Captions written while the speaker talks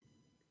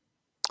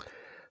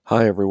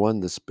Hi,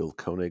 everyone. This is Bill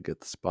Koenig at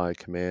the Spy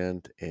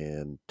Command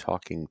and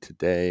talking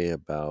today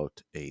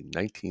about a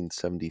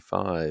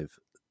 1975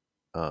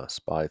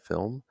 spy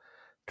film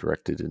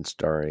directed and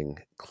starring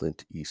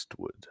Clint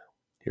Eastwood.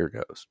 Here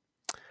goes.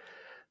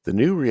 The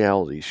new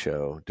reality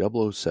show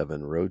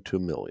 007 Road to a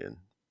Million,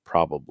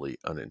 probably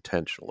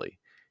unintentionally,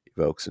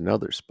 evokes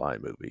another spy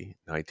movie,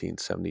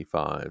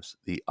 1975's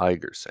The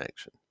Eiger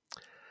Sanction.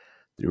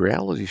 The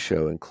reality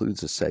show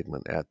includes a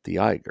segment at the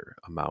Eiger,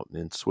 a mountain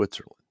in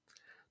Switzerland.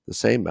 The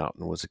same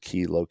mountain was a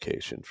key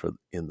location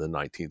in the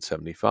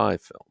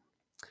 1975 film.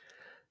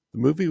 The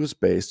movie was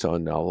based on a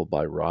novel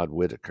by Rod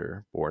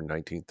Whitaker, born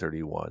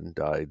 1931,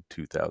 died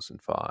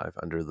 2005,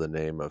 under the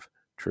name of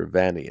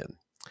Trevanian.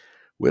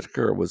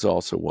 Whitaker was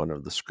also one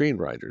of the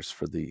screenwriters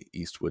for the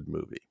Eastwood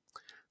movie.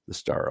 The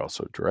star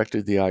also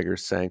directed The Eiger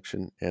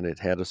Sanction, and it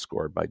had a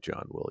score by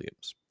John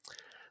Williams.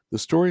 The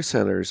story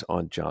centers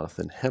on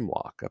Jonathan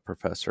Hemlock, a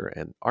professor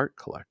and art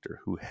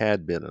collector who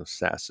had been an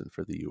assassin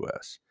for the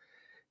U.S.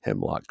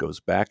 Hemlock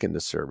goes back into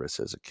service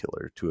as a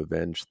killer to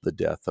avenge the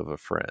death of a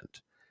friend.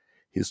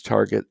 His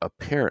target,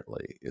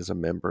 apparently, is a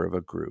member of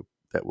a group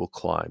that will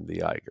climb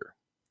the Eiger.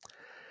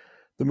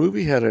 The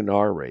movie had an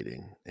R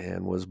rating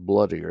and was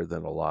bloodier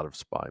than a lot of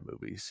spy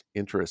movies.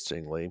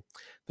 Interestingly,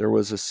 there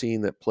was a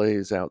scene that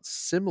plays out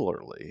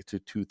similarly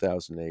to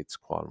 2008's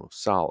Quantum of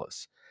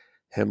Solace.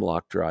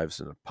 Hemlock drives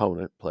an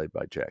opponent, played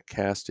by Jack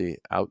Cassidy,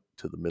 out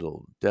to the middle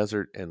of the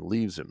desert and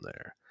leaves him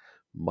there,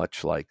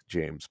 much like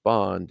James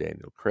Bond,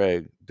 Daniel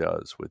Craig,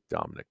 does with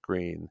Dominic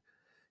Green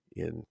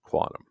in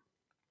Quantum.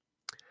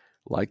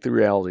 Like the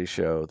reality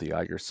show, The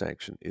Eiger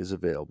Sanction is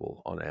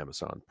available on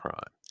Amazon Prime.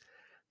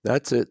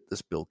 That's it. This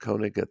is Bill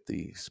Koenig at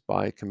the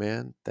Spy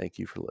Command. Thank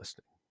you for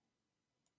listening.